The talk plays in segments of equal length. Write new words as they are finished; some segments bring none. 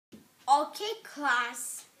Okay,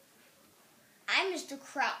 class. I'm Mr.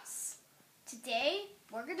 Krause. Today,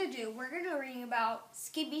 we're gonna read about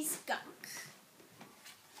Skippy Skunk.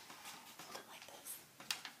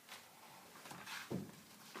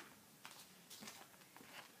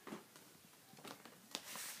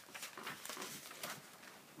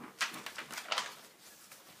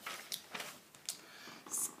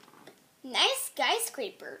 Nice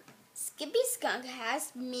skyscraper. Skippy Skunk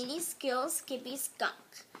has many skills. Skippy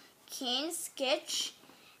Skunk can sketch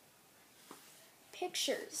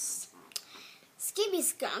pictures. Skippy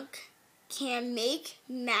Skunk can make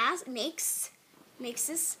mixes.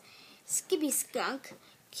 Skippy Skunk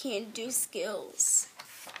can do skills.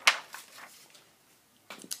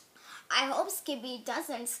 I hope Skippy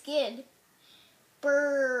doesn't skid.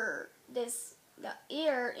 The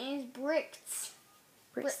air is brisk.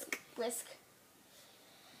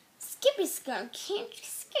 Skippy Skunk can't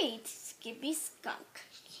skate. Skippy Skunk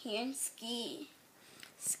can ski.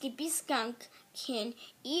 Skippy Skunk can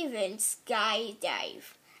even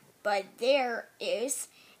skydive. But there is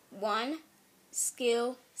one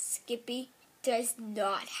skill Skippy does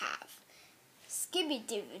not have.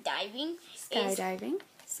 Skydiving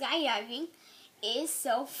is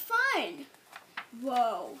so fun.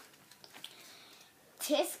 Whoa.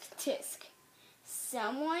 Tisk tisk.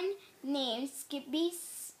 Someone named Skippy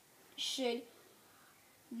should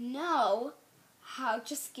know how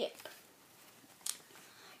to skip.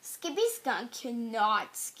 Skippy Skunk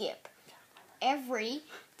cannot skip. Every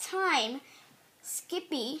time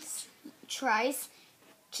Skippy tries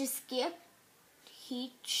to skip,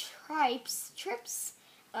 he trips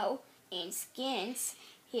and skins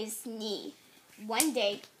his knee. One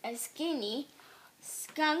day, a skinny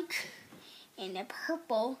skunk in a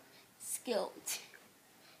purple skirt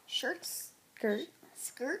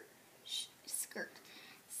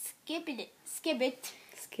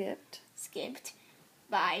skipped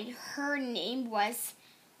by her name was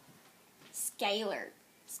Skylar.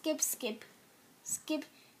 Skip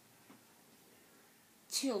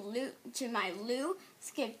to my loo,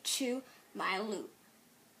 skip to my loo.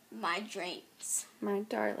 My dreams.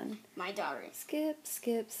 My darling. Skip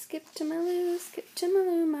to my loo,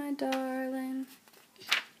 my darling.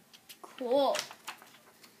 Cool.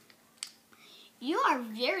 You are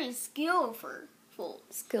very skillful.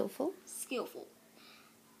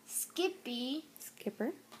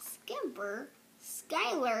 Skipper.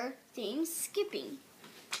 Skylar thinks skipping.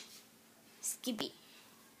 Skippy.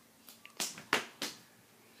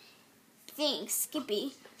 Thanks,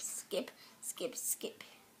 Skippy. Skip.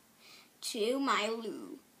 To my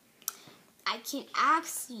loo. I can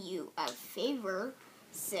ask you a favor,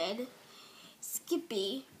 said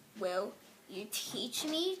Skippy. Will you teach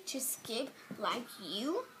me to skip like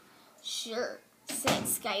you? Sure, said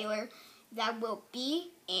Skylar. That will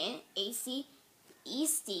be an easy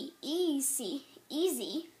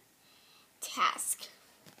task.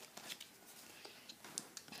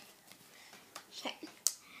 Okay.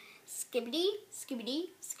 Skippity,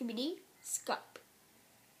 skip.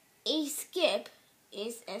 A skip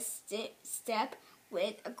is a step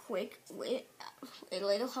with a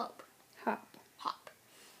little hop.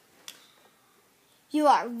 You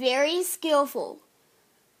are very skillful.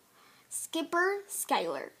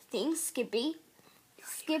 Skylar thinks Skippy.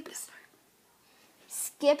 Skip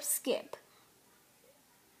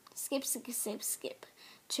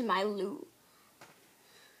to my loo.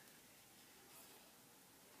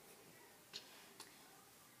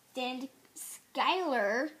 Then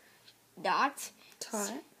Skylar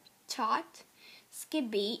taught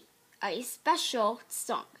Skippy a special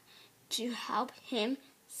song to help him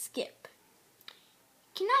skip.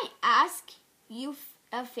 Can I ask you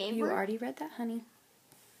a favor? You already read that, honey.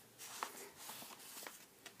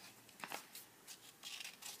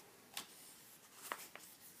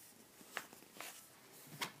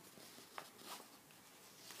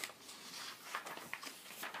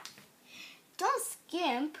 Don't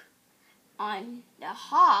skimp on the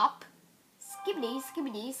hop. Skippity,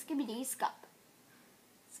 skop.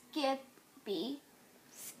 Skippy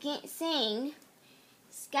sang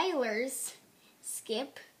Skylar's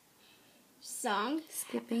skipping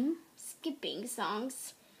song.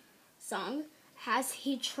 As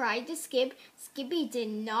he tried to skip, Skippy did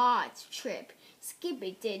not trip.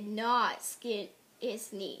 Skippy did not skin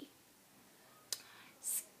his knee.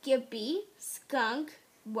 Skippy Skunk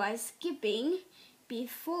was skipping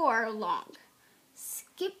before long.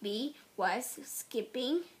 Skippy was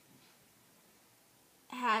skipping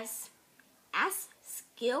as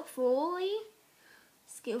skillfully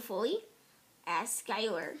as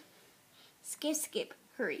Skylar. Skip,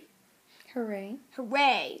 hurry. Hooray.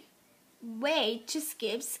 Hooray. way to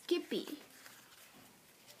skip Skippy.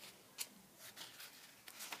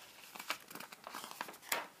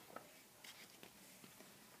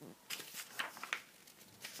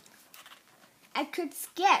 I could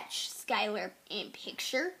sketch Skylar in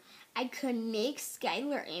picture. I could make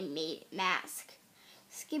Skylar in mask.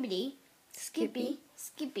 Skippy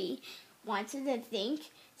wanted to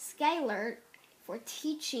thank Skylar for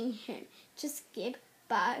teaching him to skip,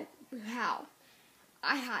 but how?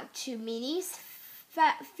 I had too many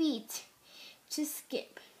fat feet to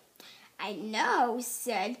skip. I know,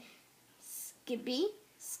 said Skippy.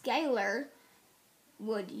 Skylar,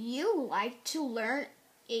 would you like to learn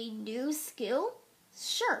a new skill?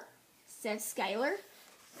 Sure, said Skylar.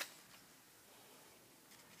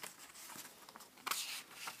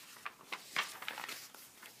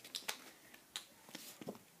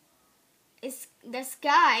 The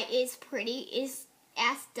sky is pretty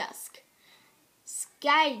as dusk.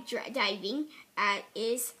 Skydiving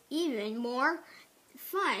is even more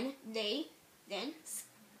fun than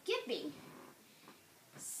skipping.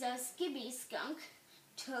 So Skippy Skunk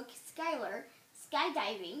took Skylar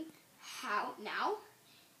skydiving. How now?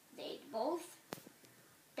 They both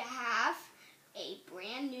have a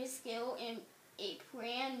brand new skill and a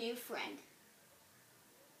brand new friend.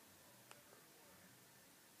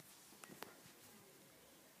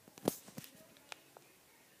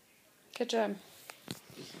 Good job.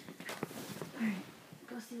 All right,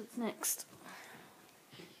 go see what's next.